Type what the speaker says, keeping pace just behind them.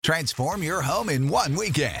Transform your home in one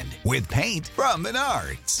weekend with paint from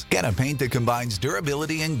Menards. Get a paint that combines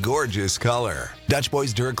durability and gorgeous color. Dutch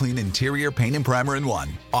Boys DuraClean Interior Paint and Primer in One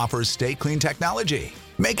offers Stay Clean technology,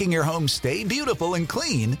 making your home stay beautiful and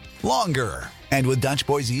clean longer. And with Dutch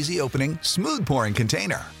Boy's easy opening, smooth pouring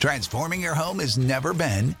container, transforming your home has never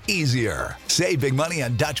been easier. Save big money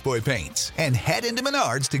on Dutch Boy paints and head into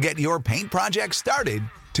Menards to get your paint project started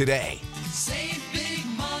today. Save big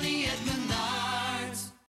money at Menards.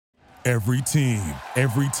 Every team,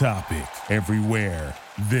 every topic, everywhere.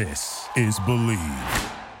 This is Believe.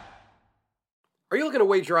 Are you looking to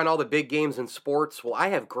wager on all the big games in sports? Well, I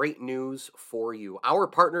have great news for you. Our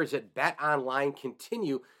partners at BetOnline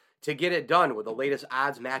continue to get it done with the latest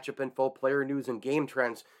odds, matchup info, player news, and game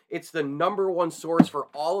trends. It's the number one source for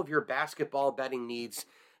all of your basketball betting needs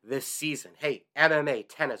this season. Hey, MMA,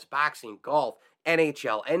 tennis, boxing, golf,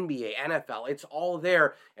 NHL, NBA, NFL, it's all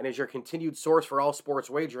there. And as your continued source for all sports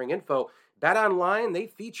wagering info, BetOnline, they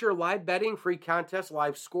feature live betting, free contests,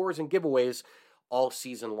 live scores, and giveaways all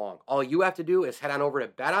season long. All you have to do is head on over to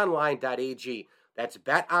betonline.ag. That's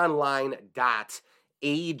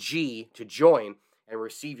betonline.ag to join and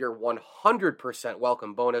receive your 100%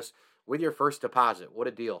 welcome bonus with your first deposit. What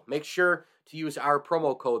a deal. Make sure to use our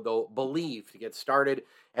promo code, though, BELIEVE, to get started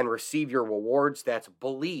and receive your rewards. That's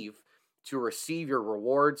BELIEVE to receive your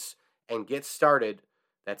rewards and get started.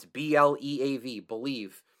 That's BLEAV,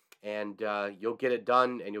 BELIEVE. And you'll get it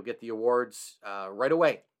done and you'll get the awards right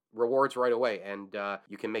away. Rewards right away. And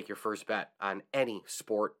you can make your first bet on any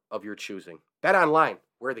sport of your choosing. Bet online,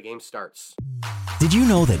 where the game starts. Did you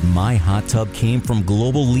know that My Hot Tub came from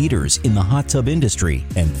global leaders in the hot tub industry,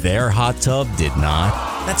 and their hot tub did not?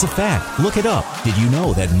 That's a fact. Look it up. Did you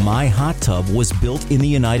know that My Hot Tub was built in the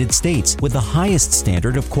United States with the highest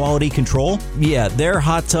standard of quality control? Yeah, their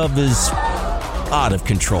hot tub is out of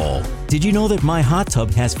control. Did you know that My Hot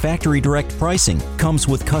Tub has factory direct pricing, comes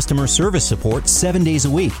with customer service support 7 days a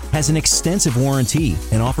week, has an extensive warranty,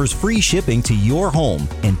 and offers free shipping to your home,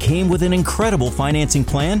 and came with an incredible financing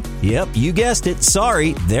plan? Yep, you guessed it.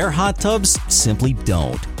 Sorry, their hot tubs simply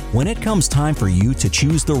don't. When it comes time for you to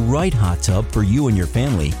choose the right hot tub for you and your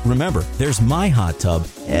family, remember, there's My Hot Tub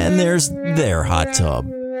and there's their hot tub.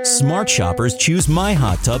 Smart shoppers choose My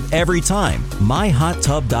Hot Tub every time.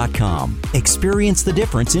 MyHotTub.com. Experience the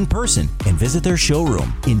difference in person and visit their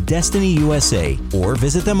showroom in Destiny, USA, or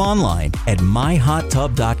visit them online at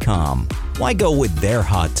MyHotTub.com. Why go with their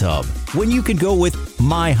hot tub when you could go with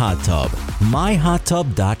My Hot Tub?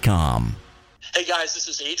 MyHotTub.com. Hey guys, this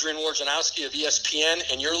is Adrian Wojnarowski of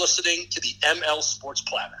ESPN, and you're listening to the ML Sports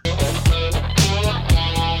Platter.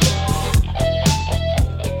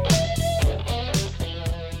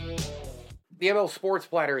 The ML Sports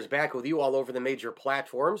Platter is back with you all over the major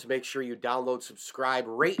platforms. Make sure you download, subscribe,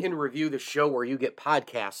 rate, and review the show where you get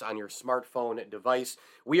podcasts on your smartphone device.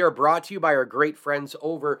 We are brought to you by our great friends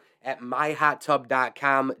over at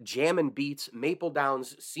MyHotTub.com, Jammin' Beats, Maple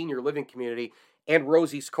Downs Senior Living Community, and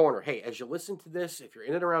Rosie's Corner. Hey, as you listen to this, if you're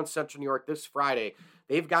in and around Central New York this Friday,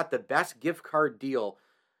 they've got the best gift card deal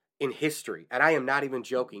in history. And I am not even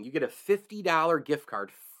joking. You get a $50 gift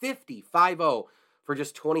card, 50, for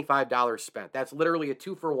just $25 spent. That's literally a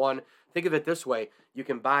 2-for-1. Think of it this way. You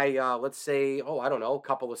can buy, let's say, a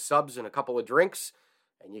couple of subs and a couple of drinks,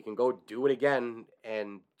 and you can go do it again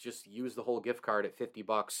and just use the whole gift card at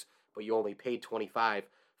 $50, but you only paid $25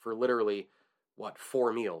 for literally,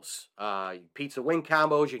 4 meals. Pizza wing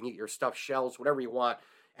combos, you can eat your stuffed shells, whatever you want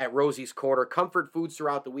at Rosie's Corner. Comfort foods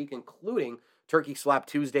throughout the week, including Turkey Slap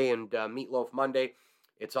Tuesday and Meatloaf Monday.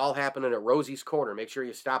 It's all happening at Rosie's Corner. Make sure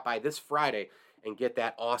you stop by this Friday and get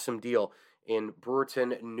that awesome deal in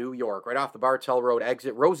Brewerton, New York. Right off the Bartell Road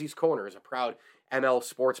exit, Rosie's Corner is a proud ML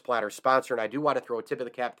Sports Platter sponsor, and I do want to throw a tip of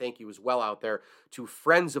the cap thank you as well out there to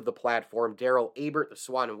friends of the platform, Daryl Abert, the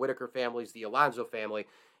Swan and Whitaker families, the Alonzo family,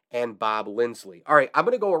 and Bob Lindsley. All right, I'm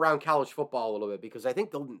going to go around college football a little bit because I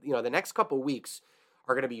think the next couple of weeks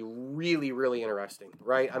are going to be really, really interesting,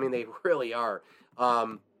 right? I mean, they really are.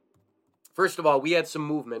 First of all, we had some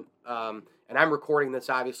movement, and I'm recording this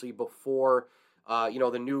obviously before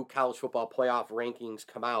the new college football playoff rankings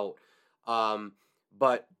come out.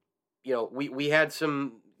 But we had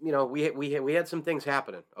some, we had some things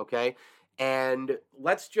happening. Okay. And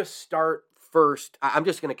let's just start first. I'm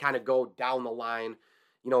just going to kind of go down the line,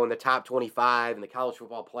 in the top 25 and the college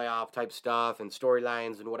football playoff type stuff and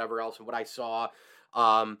storylines and whatever else and what I saw.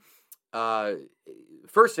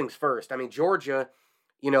 First things first. I mean, Georgia,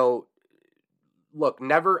 look,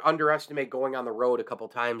 never underestimate going on the road a couple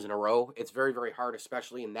times in a row. It's very, very hard,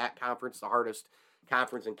 especially in that conference, the hardest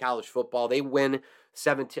conference in college football. They win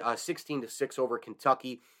 16-6 over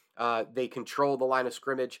Kentucky. They control the line of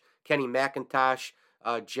scrimmage. Kenny McIntosh,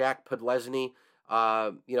 Jack Podlesny,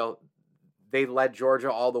 they led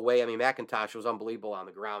Georgia all the way. I mean, McIntosh was unbelievable on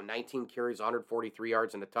the ground. 19 carries, 143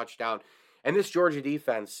 yards, and a touchdown. And this Georgia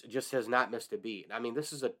defense just has not missed a beat. I mean,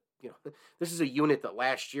 this is a unit that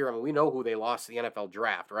last year, I mean, we know who they lost to the NFL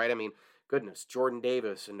draft, right? I mean, goodness, Jordan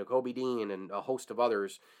Davis and Nakobe Dean and a host of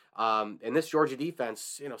others. And this Georgia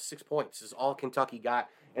defense, 6 points is all Kentucky got.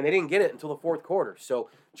 And they didn't get it until the fourth quarter. So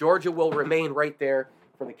Georgia will remain right there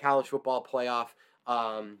for the college football playoff.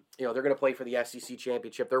 They're going to play for the SEC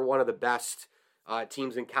championship. They're one of the best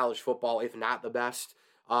teams in college football, if not the best.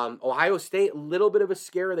 Ohio State, a little bit of a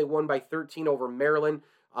scare. They won by 13 over Maryland.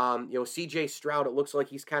 C.J. Stroud, it looks like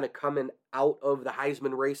he's kind of coming out of the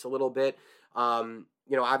Heisman race a little bit.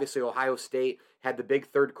 Obviously Ohio State had the big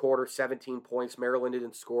third quarter, 17 points. Maryland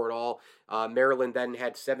didn't score at all. Maryland then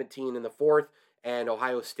had 17 in the fourth, and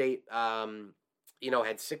Ohio State,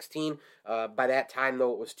 had 16. By that time,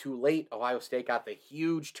 though, it was too late. Ohio State got the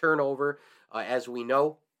huge turnover, as we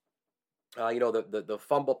know. The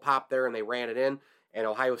fumble popped there, and they ran it in, and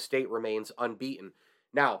Ohio State remains unbeaten.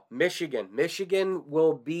 Now, Michigan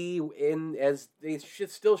will be in, as they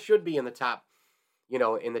should be in the top,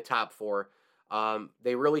 in the top four.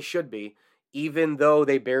 They really should be, even though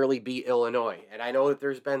they barely beat Illinois. And I know that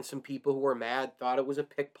there's been some people who were mad, thought it was a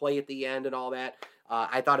pick play at the end and all that.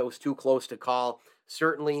 I thought it was too close to call.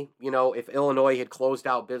 Certainly, if Illinois had closed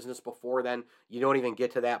out business before then, you don't even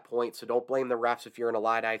get to that point. So don't blame the refs if you're an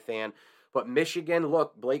Illini fan. But Michigan,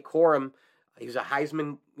 look, Blake Corum, he's a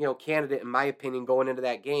Heisman, candidate in my opinion going into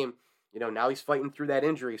that game. Now he's fighting through that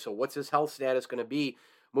injury. So what's his health status going to be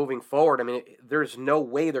moving forward? I mean, there's no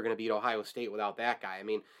way they're going to beat Ohio State without that guy. I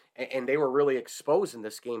mean, and they were really exposed in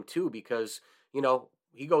this game too because,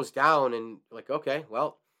 he goes down and like, okay,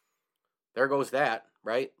 well, there goes that,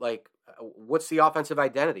 right? Like, what's the offensive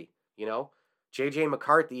identity? J.J.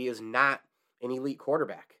 McCarthy is not an elite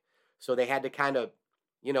quarterback. So they had to kind of,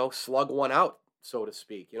 slug one out, so to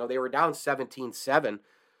speak. They were down 17-7,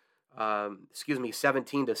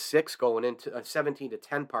 17-6 going into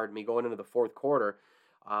 17-10, going into the fourth quarter.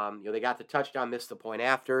 They got the touchdown, missed the point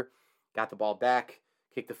after, got the ball back,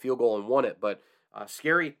 kicked the field goal and won it. But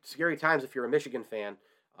scary times if you're a Michigan fan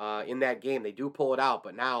in that game. They do pull it out,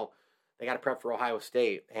 but now they got to prep for Ohio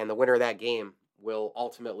State, and the winner of that game will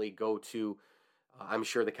ultimately go to, I'm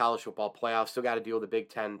sure, the college football playoffs. Still got to deal with the Big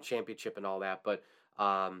Ten championship and all that. But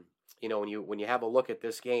when you have a look at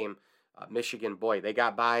this game, Michigan, boy, they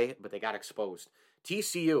got by, but they got exposed.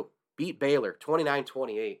 TCU beat Baylor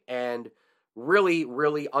 29-28, and really,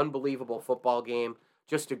 really unbelievable football game.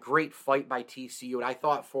 Just a great fight by TCU, and I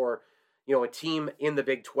thought for a team in the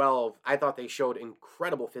Big 12, I thought they showed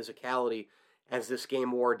incredible physicality as this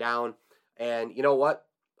game wore down. And you know what?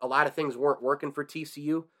 A lot of things weren't working for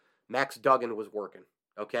TCU. Max Duggan was working,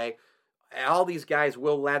 okay? And all these guys,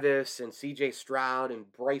 Will Levis and C.J. Stroud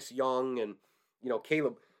and Bryce Young and,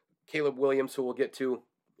 Caleb Williams, who we'll get to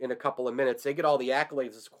in a couple of minutes, they get all the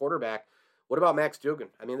accolades as a quarterback. What about Max Duggan?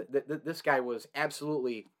 I mean, this guy was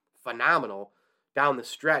absolutely phenomenal down the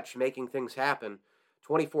stretch, making things happen.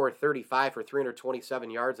 24-35 for 327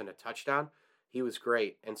 yards and a touchdown. He was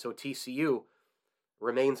great. And so TCU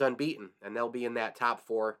remains unbeaten, and they'll be in that top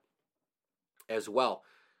four as well.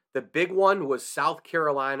 The big one was South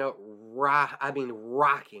Carolina,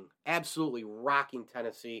 absolutely rocking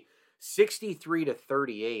Tennessee,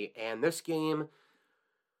 63-38. And this game,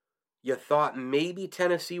 you thought maybe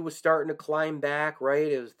Tennessee was starting to climb back,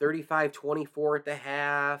 right? It was 35-24 at the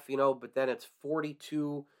half, but then it's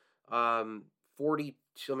 42,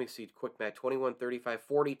 let me see, quick math, 21-35,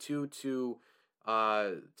 42 to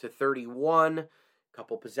 31,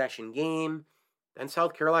 couple possession game. Then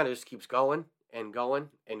South Carolina just keeps going and going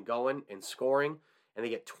and going and scoring, and they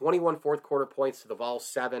get 21 fourth quarter points to the Vols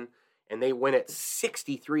 7, and they win it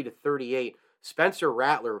 63-38. Spencer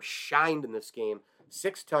Rattler shined in this game,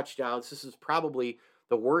 6 touchdowns. This is probably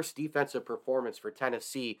the worst defensive performance for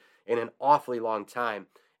Tennessee in an awfully long time.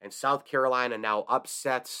 And South Carolina now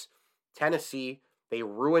upsets Tennessee. They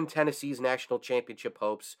ruined Tennessee's national championship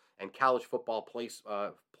hopes and college football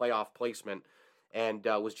playoff placement, and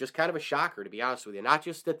was just kind of a shocker, to be honest with you. Not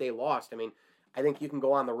just that they lost. I mean, I think you can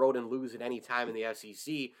go on the road and lose at any time in the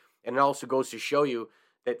SEC, and it also goes to show you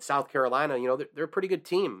that South Carolina, they're a pretty good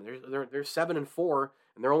team. They're 7-4,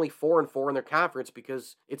 and they're only 4-4 in their conference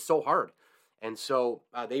because it's so hard. And so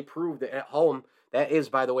they proved that at home, that is,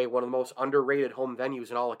 by the way, one of the most underrated home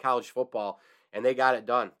venues in all of college football, and they got it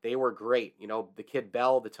done. They were great. The kid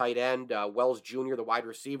Bell, the tight end, Wells Jr., the wide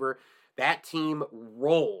receiver, that team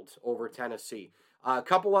rolled over Tennessee. A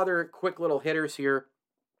couple other quick little hitters here.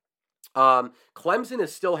 Clemson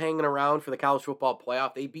is still hanging around for the college football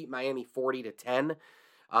playoff. They beat Miami 40-10.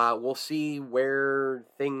 We'll see where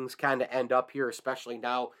things kind of end up here, especially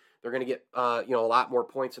now they're going to get a lot more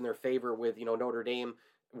points in their favor with Notre Dame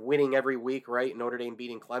winning every week, right? Notre Dame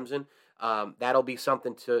beating Clemson. That'll be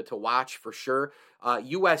something to watch for sure.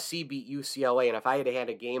 USC beat UCLA, and if I had to hand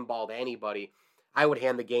a game ball to anybody, I would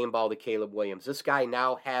hand the game ball to Caleb Williams. This guy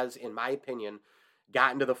now has, in my opinion,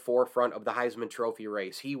 gotten to the forefront of the Heisman Trophy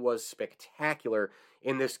race. He was spectacular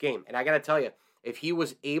in this game. And I got to tell you, if he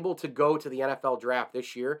was able to go to the NFL draft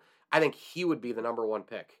this year, I think he would be the number one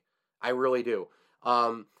pick. I really do.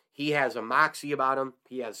 He has a moxie about him.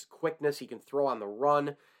 He has quickness. He can throw on the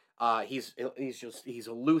run. He's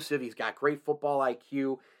elusive. He's got great football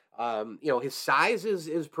IQ. His size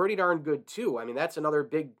is pretty darn good too. I mean, that's another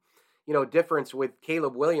big, difference with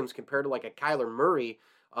Caleb Williams compared to like a Kyler Murray,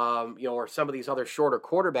 or some of these other shorter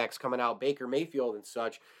quarterbacks coming out, Baker Mayfield and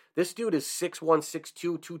such. This dude is 6'1", 6'2",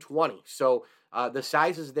 220. So the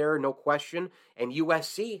size is there, no question. And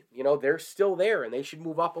USC, they're still there, and they should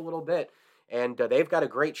move up a little bit. And they've got a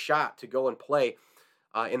great shot to go and play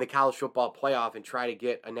in the college football playoff and try to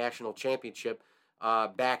get a national championship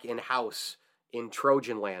back in-house in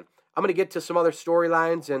Trojan land. I'm going to get to some other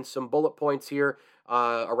storylines and some bullet points here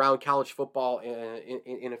around college football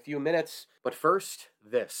in a few minutes. But first,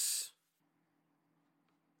 this.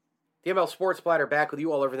 The ML Sports Platter back with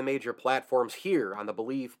you all over the major platforms here on the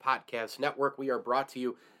Believe Podcast Network. We are brought to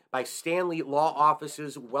you by Stanley Law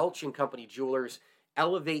Offices, Welch & Company Jewelers,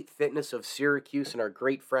 Elevate Fitness of Syracuse, and our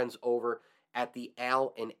great friends over at the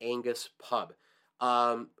Al and Angus Pub.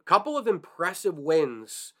 A couple of impressive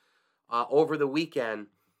wins over the weekend.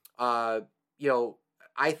 I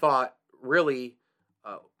thought really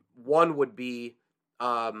one would be,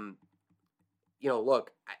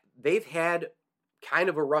 look, they've had kind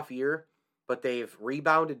of a rough year, but they've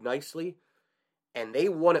rebounded nicely, and they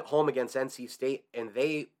won at home against NC State, and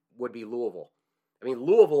they would be Louisville. I mean,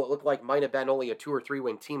 Louisville, it looked like might have been only a 2 or 3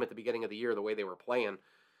 win team at the beginning of the year, the way they were playing.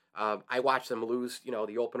 I watched them lose,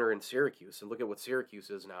 the opener in Syracuse, and look at what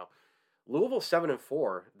Syracuse is now. Louisville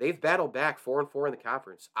 7-4. They've battled back 4-4 in the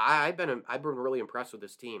conference. I've been really impressed with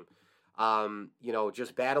this team.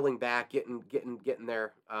 Just battling back, getting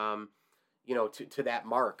there, to that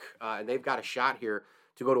mark, and they've got a shot here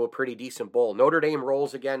to go to a pretty decent bowl. Notre Dame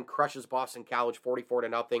rolls again, crushes Boston College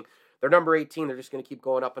 44-0. They're number 18. They're just going to keep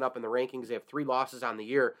going up and up in the rankings. They have 3 losses on the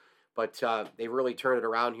year, but they really turned it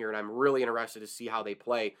around here, and I'm really interested to see how they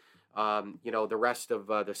play, the rest of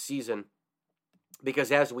the season,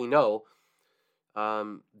 because as we know,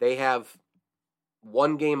 they have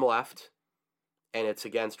 1 game left, and it's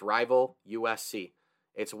against rival USC.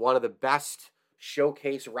 It's one of the best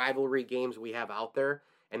showcase rivalry games we have out there,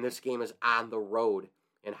 and this game is on the road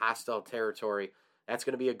in hostile territory. That's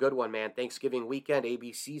going to be a good one, man. Thanksgiving weekend,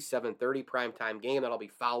 ABC, 7:30 primetime game. That'll be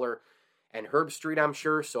Fowler and Herb Street, I'm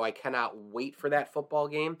sure, so I cannot wait for that football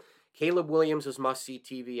game. Caleb Williams is must-see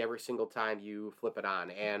TV every single time you flip it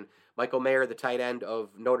on. And Michael Mayer, the tight end of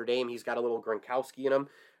Notre Dame, he's got a little Gronkowski in him.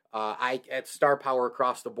 It's star power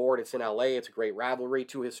across the board. It's in L.A. It's a great rivalry,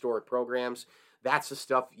 2 historic programs. That's the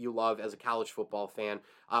stuff you love as a college football fan.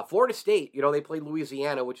 Florida State, they played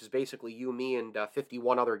Louisiana, which is basically you, me, and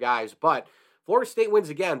 51 other guys. But Florida State wins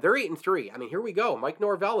again. They're 8-3. I mean, here we go. Mike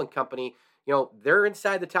Norvell and company, they're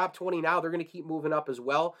inside the top 20 now. They're going to keep moving up as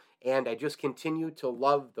well. And I just continue to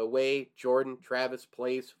love the way Jordan Travis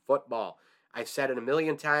plays football. I've said it a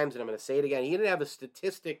million times, and I'm going to say it again. He didn't have a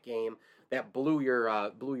statistic game that blew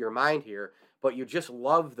your mind here, but you just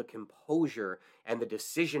love the composure and the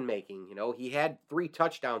decision-making. He had 3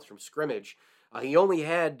 touchdowns from scrimmage. He only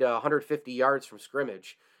had 150 yards from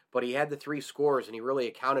scrimmage, but he had the 3 scores, and he really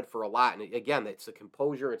accounted for a lot. And again, it's the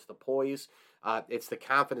composure, it's the poise, it's the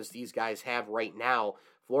confidence these guys have right now.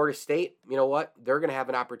 Florida State, you know what? They're going to have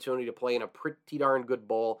an opportunity to play in a pretty darn good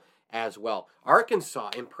bowl as well.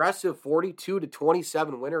 Arkansas, impressive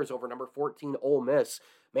 42-27 winners over number 14 Ole Miss.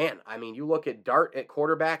 Man, I mean, you look at Dart at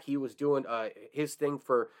quarterback. He was doing his thing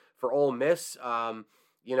for Ole Miss, and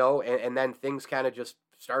then things kind of just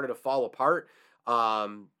started to fall apart.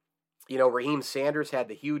 Raheem Sanders had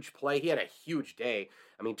the huge play. He had a huge day.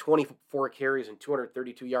 I mean, 24 carries and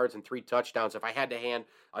 232 yards and 3 touchdowns. If I had to hand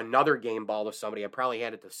another game ball to somebody, I'd probably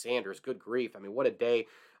hand it to Sanders. Good grief. I mean, what a day.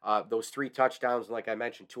 Those 3 touchdowns, and like I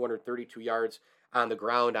mentioned, 232 yards on the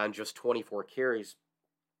ground on just 24 carries.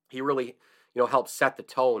 He really, helped set the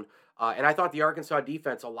tone. And I thought the Arkansas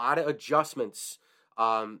defense, a lot of adjustments,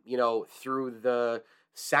 through the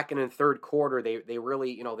second and third quarter. They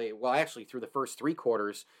really, actually through the first 3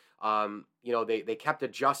 quarters, they kept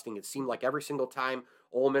adjusting. It seemed like every single time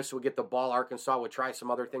Ole Miss would get the ball. Arkansas would try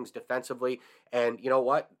some other things defensively. And you know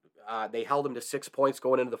what? They held them to 6 points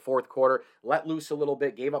going into the fourth quarter, let loose a little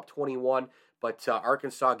bit, gave up 21, but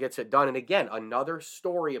Arkansas gets it done. And again, another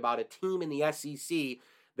story about a team in the SEC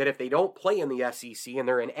that if they don't play in the SEC and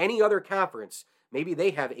they're in any other conference, maybe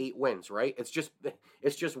they have 8 wins, right?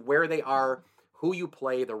 It's just where they are, who you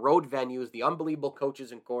play, the road venues, the unbelievable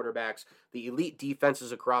coaches and quarterbacks, the elite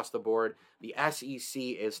defenses across the board. The SEC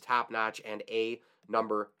is top-notch and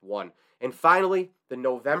number 1. And finally, the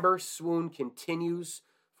November swoon continues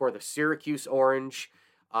for the Syracuse Orange.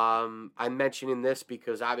 I'm mentioning this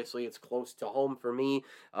because obviously it's close to home for me.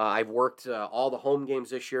 I've worked all the home games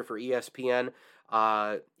this year for ESPN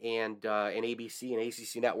and ABC and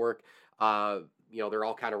ACC Network. They're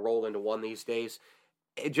all kind of rolled into one these days.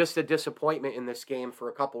 Just a disappointment in this game for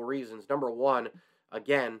a couple reasons. Number one,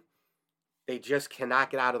 again, they just cannot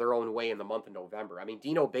get out of their own way in the month of November. I mean,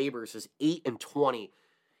 Dino Babers is 8-20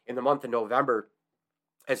 in the month of November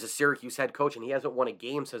as a Syracuse head coach, and he hasn't won a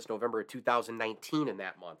game since November of 2019 in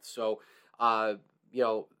that month. So, that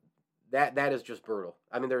is just brutal.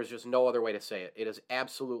 I mean, there's just no other way to say it. It is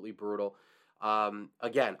absolutely brutal.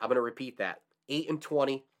 Again, I'm going to repeat that.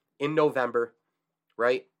 8-20 in November,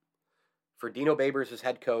 right? For Dino Babers as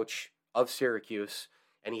head coach of Syracuse,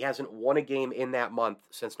 and he hasn't won a game in that month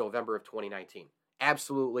since November of 2019.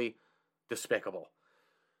 Absolutely despicable.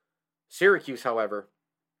 Syracuse, however,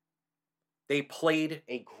 they played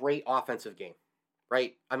a great offensive game,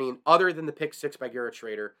 right? I mean, other than the pick 6 by Garrett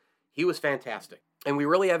Schrader, he was fantastic. And we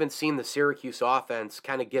really haven't seen the Syracuse offense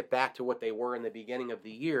kind of get back to what they were in the beginning of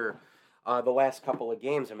the year, the last couple of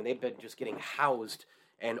games. I mean, they've been just getting housed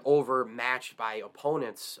and overmatched by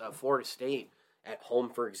opponents. Florida State at home,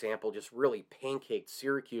 for example, just really pancaked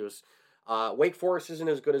Syracuse. Wake Forest isn't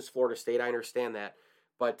as good as Florida State, I understand that.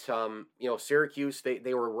 But, Syracuse,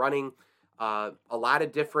 they were running a lot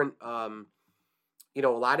of different,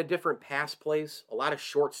 pass plays, a lot of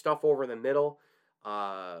short stuff over the middle.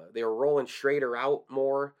 They were rolling Schrader out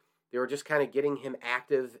more. They were just kind of getting him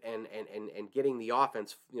active and getting the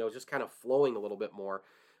offense, just kind of flowing a little bit more.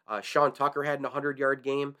 Sean Tucker had an 100-yard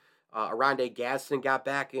game. Aronde Gadsden got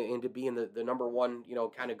back into being the number one,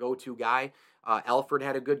 kind of go-to guy. Alfred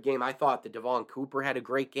had a good game. I thought that Devon Cooper had a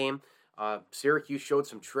great game. Syracuse showed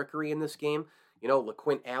some trickery in this game.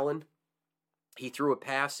 LaQuint Allen, he threw a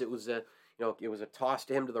pass. It was a toss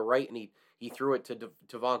to him to the right, and he threw it to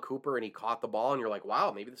Devon Cooper, and he caught the ball, and you're like,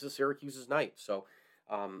 wow, maybe this is Syracuse's night. So,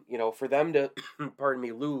 for them to,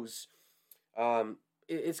 lose,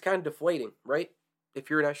 it's kind of deflating, right? If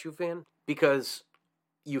you're an SU fan, because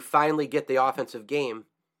you finally get the offensive game,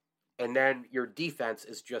 and then your defense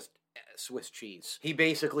is just Swiss cheese. He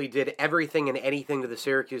basically did everything and anything to the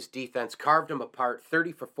Syracuse defense, carved them apart,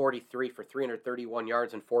 30 for 43 for 331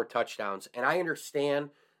 yards and 4 touchdowns. And I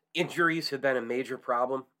understand injuries have been a major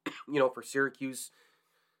problem, for Syracuse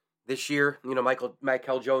this year.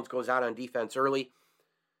 Michael Jones goes out on defense early.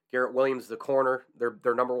 Garrett Williams, the corner,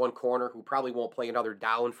 their number one corner, who probably won't play another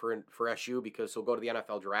down for SU because he'll go to the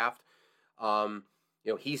NFL draft.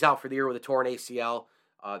 He's out for the year with a torn ACL.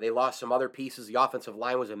 They lost some other pieces. The offensive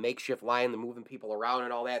line was a makeshift line, the moving people around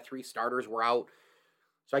and all that. 3 starters were out.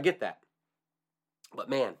 So I get that. But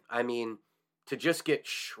man, I mean, to just get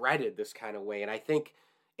shredded this kind of way, and I think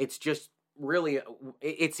it's just really,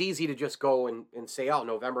 it's easy to just go and say, oh,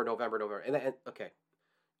 November. And okay,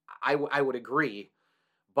 I would agree.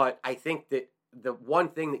 But I think that the one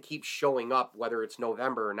thing that keeps showing up, whether it's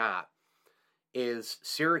November or not, is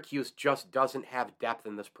Syracuse just doesn't have depth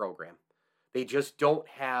in this program. They just don't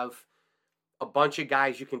have a bunch of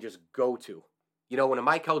guys you can just go to. When a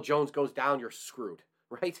Michael Jones goes down, you're screwed,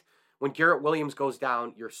 right? When Garrett Williams goes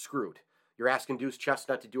down, you're screwed. You're asking Deuce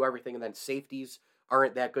Chestnut to do everything, and then safeties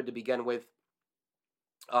aren't that good to begin with,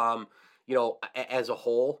 as a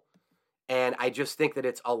whole. And I just think that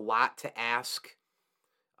it's a lot to ask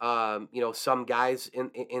some guys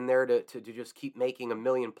in there to just keep making a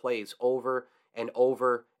million plays over and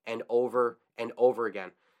over and over and over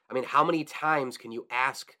again. I mean, how many times can you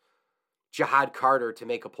ask Jihad Carter to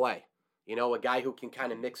make a play? A guy who can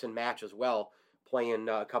kind of mix and match as well, playing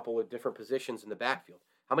a couple of different positions in the backfield.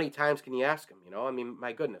 How many times can you ask him? I mean,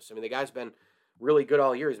 my goodness. I mean, the guy's been really good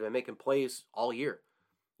all year. He's been making plays all year.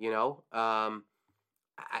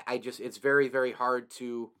 I just, it's very, very hard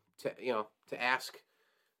to ask.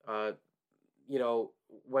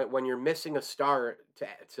 When you're missing a star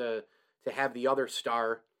to have the other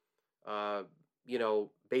star,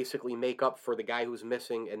 basically make up for the guy who's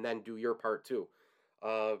missing and then do your part too.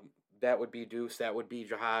 That would be Deuce. That would be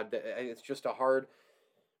Jihad. It's just a hard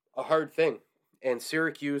thing. And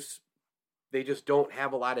Syracuse, they just don't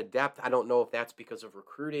have a lot of depth. I don't know if that's because of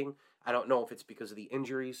recruiting. I don't know if it's because of the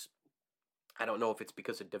injuries. I don't know if it's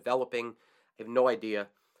because of developing. I have no idea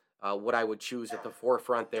what I would choose at the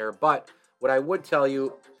forefront there. But what I would tell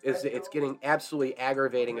you is that it's getting absolutely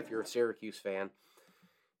aggravating if you're a Syracuse fan.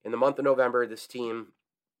 In the month of November, this team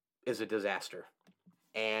is a disaster.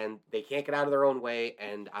 And they can't get out of their own way.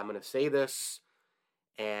 And I'm going to say this,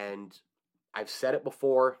 and I've said it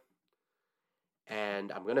before,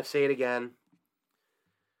 and I'm going to say it again.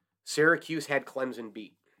 Syracuse had Clemson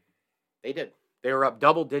beat. They did. They were up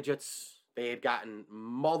double digits. They had gotten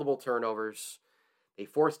multiple turnovers. They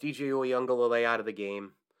forced DJ Uyunglele out of the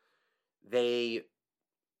game. They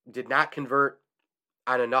did not convert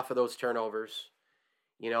on enough of those turnovers.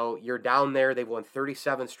 You know, you're down there. They've won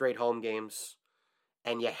 37 straight home games,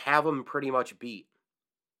 and you have them pretty much beat.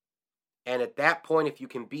 And at that point, if you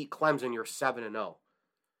can beat Clemson, you're 7-0.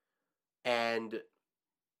 And,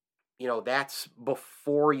 you know, that's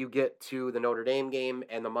before you get to the Notre Dame game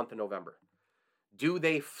and the month of November. Do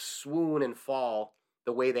they swoon and fall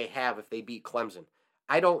the way they have if they beat Clemson?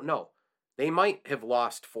 I don't know. They might have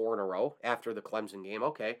lost 4 in a row after the Clemson game,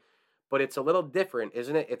 okay. But it's a little different,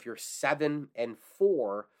 isn't it? If you're 7-4,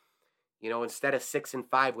 you know, instead of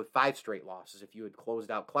 6-5 with 5 straight losses, if you had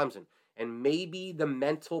closed out Clemson. And maybe the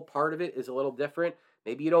mental part of it is a little different.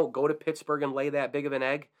 Maybe you don't go to Pittsburgh and lay that big of an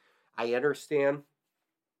egg. I understand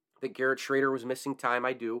that Garrett Schrader was missing time.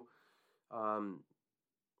 I do.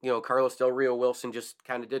 You know, Carlos Del Rio Wilson just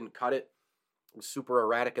kind of didn't cut it. Was super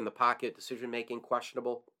erratic in the pocket, decision-making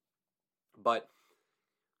questionable. But,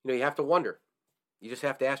 you know, you have to wonder. You just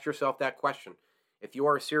have to ask yourself that question. If you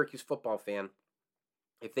are a Syracuse football fan,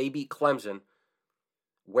 if they beat Clemson,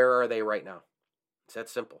 where are they right now? It's that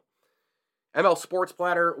simple. ML Sports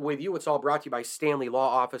Platter with you. It's all brought to you by Stanley Law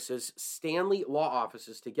Offices. Stanley Law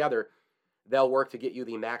Offices together, they'll work to get you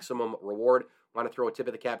the maximum reward. Want to throw a tip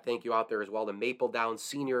of the cap thank you out there as well to Maple Down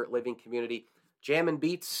Senior Living Community, Jammin'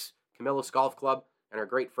 Beats, Camillus Golf Club, and our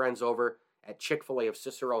great friends over at Chick-fil-A of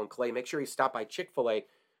Cicero and Clay. Make sure you stop by Chick-fil-A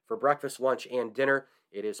for breakfast, lunch, and dinner.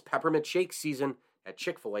 It is peppermint shake season at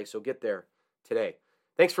Chick-fil-A, so get there today.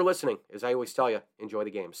 Thanks for listening. As I always tell you, enjoy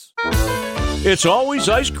the games. It's always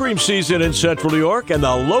ice cream season in Central New York, and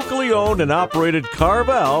the locally owned and operated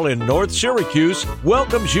Carvel in North Syracuse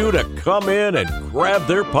welcomes you to come in and grab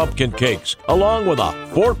their pumpkin cakes, along with a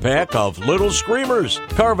 4-pack of Little Screamers.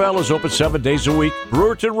 Carvel is open 7 days a week,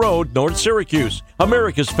 Brewerton Road, North Syracuse,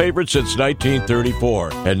 America's favorite since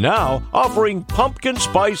 1934. And now, offering pumpkin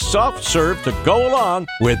spice soft serve to go along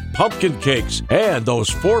with pumpkin cakes and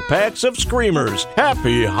those 4 packs of Screamers.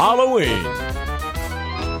 Happy Halloween!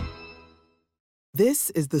 This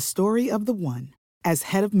is the story of the one. As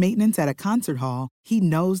head of maintenance at a concert hall, he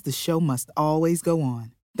knows the show must always go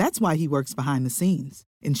on. That's why he works behind the scenes,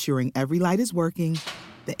 ensuring every light is working,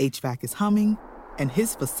 the HVAC is humming, and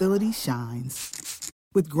his facility shines.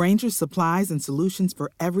 With Grainger's supplies and solutions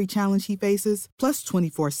for every challenge he faces, plus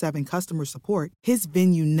 24/7 customer support, his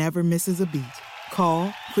venue never misses a beat. Call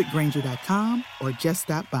quickgrainger.com or just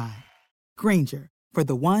stop by. Grainger, for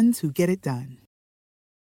the ones who get it done.